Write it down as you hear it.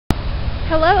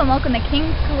Hello and welcome to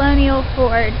King's Colonial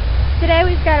Ford. Today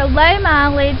we've got a low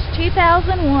mileage 2001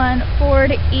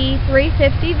 Ford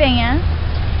E350 van.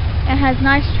 It has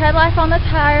nice tread life on the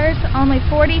tires, only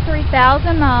 43,000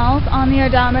 miles on the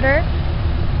odometer.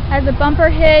 Has a bumper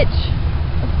hitch,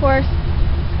 of course.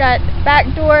 It's got back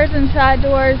doors and side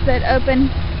doors that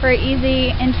open for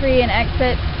easy entry and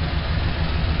exit.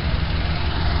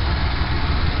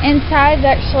 Inside's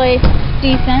actually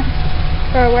decent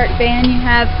for a work van. You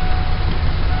have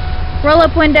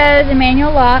roll-up windows and manual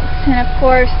locks, and of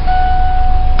course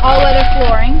all-weather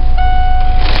flooring.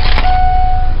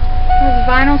 There's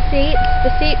vinyl seats.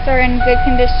 The seats are in good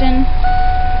condition.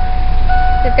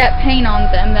 They've got paint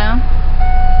on them though.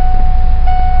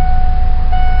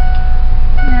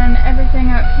 And everything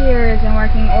up here is in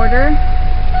working order.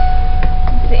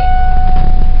 Let's see.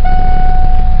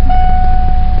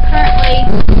 Currently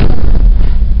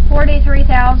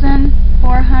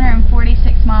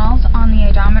 43,446 miles on the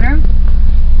odometer.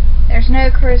 There's no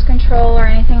cruise control or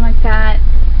anything like that.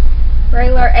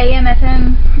 Regular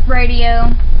AM/FM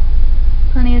radio.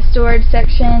 Plenty of storage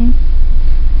section.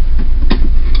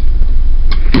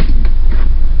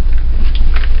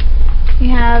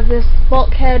 You have this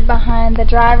bulkhead behind the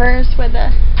drivers with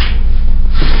a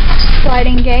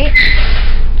sliding gate,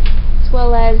 as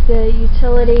well as the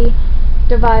utility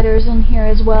dividers in here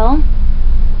as well.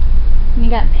 And you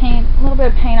got paint, a little bit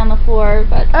of paint on the floor,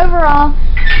 but overall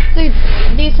it's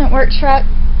a decent work truck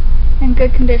in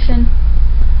good condition.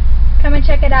 Come and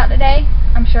check it out today.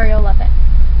 I'm sure you'll love it.